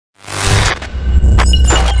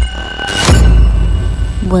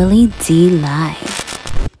Willie D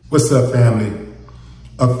Live. What's up, family?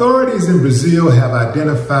 Authorities in Brazil have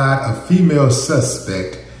identified a female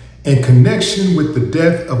suspect in connection with the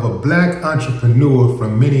death of a black entrepreneur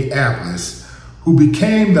from Minneapolis who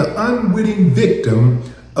became the unwitting victim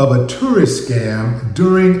of a tourist scam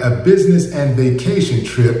during a business and vacation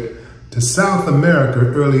trip to South America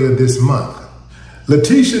earlier this month.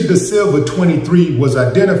 Leticia da Silva, 23, was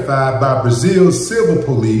identified by Brazil's civil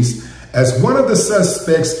police as one of the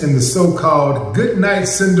suspects in the so-called Goodnight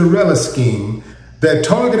Cinderella scheme that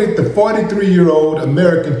targeted the 43-year-old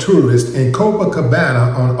American tourist in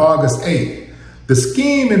Copacabana on August 8th. The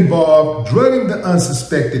scheme involved drugging the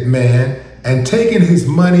unsuspected man and taking his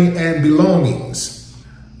money and belongings.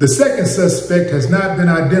 The second suspect has not been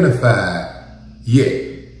identified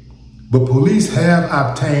yet, but police have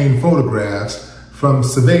obtained photographs from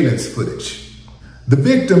surveillance footage. The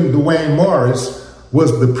victim, Dwayne Morris,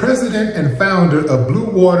 was the president and founder of Blue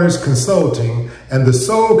Waters Consulting and the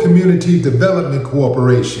Seoul Community Development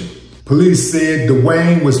Corporation. Police said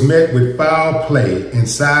Dwayne was met with foul play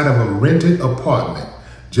inside of a rented apartment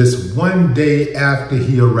just one day after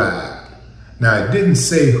he arrived. Now, it didn't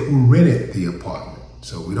say who rented the apartment,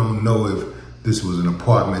 so we don't know if this was an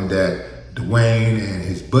apartment that Dwayne and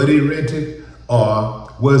his buddy rented, or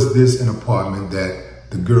was this an apartment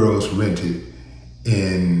that the girls rented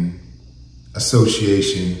in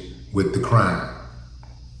association with the crime.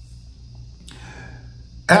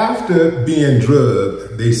 After being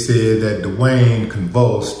drugged, they said that Dwayne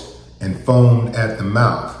convulsed and foamed at the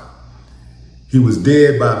mouth. He was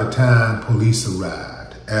dead by the time police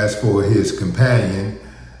arrived. As for his companion,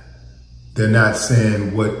 they're not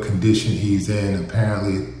saying what condition he's in.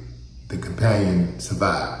 Apparently, the companion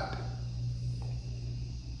survived.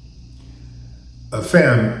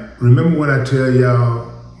 Fam, remember when I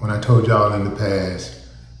told y'all in the past,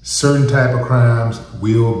 certain type of crimes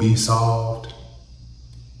will be solved?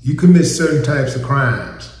 You commit certain types of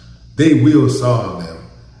crimes, they will solve them,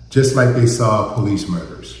 just like they solve police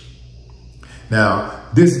murders. Now,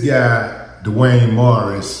 this guy, Dwayne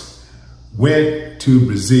Morris, went to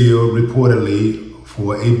Brazil reportedly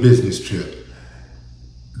for a business trip.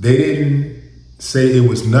 They didn't say it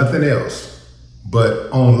was nothing else, but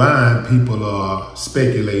online people are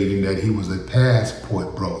speculating that he was a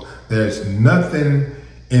passport bro. There's nothing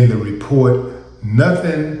in the report,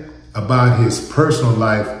 nothing about his personal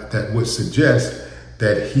life that would suggest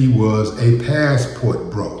that he was a passport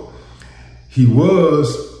bro. He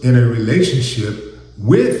was in a relationship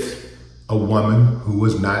with a woman who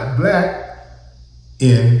was not black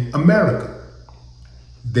in America.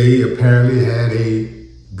 They apparently had a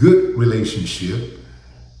good relationship.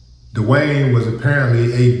 Dwayne was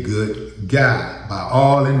apparently a good guy. By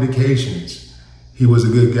all indications, he was a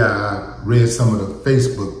good guy. I read some of the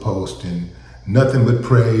Facebook posts and nothing but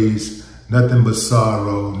praise, nothing but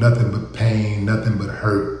sorrow, nothing but pain, nothing but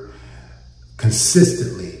hurt.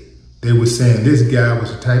 Consistently, they were saying this guy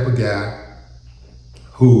was the type of guy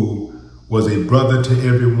who was a brother to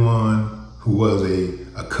everyone, who was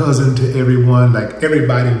a cousin to everyone. Like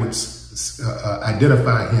everybody would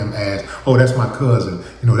identify him as, oh, that's my cousin,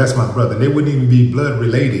 that's my brother. They wouldn't even be blood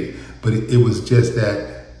related, but it was just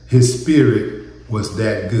that his spirit was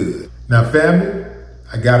that good. Now, family,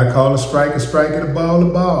 I gotta call a strike and a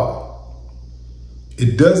ball.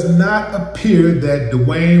 It does not appear that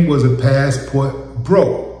Dwayne was a passport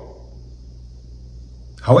bro.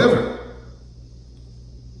 However,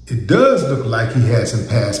 it does look like he had some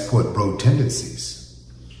passport bro tendencies.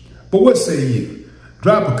 But what say you?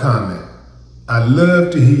 Drop a comment. I'd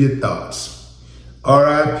love to hear your thoughts.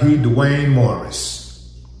 R.I.P. Dwayne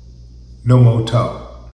Morris. No more talk.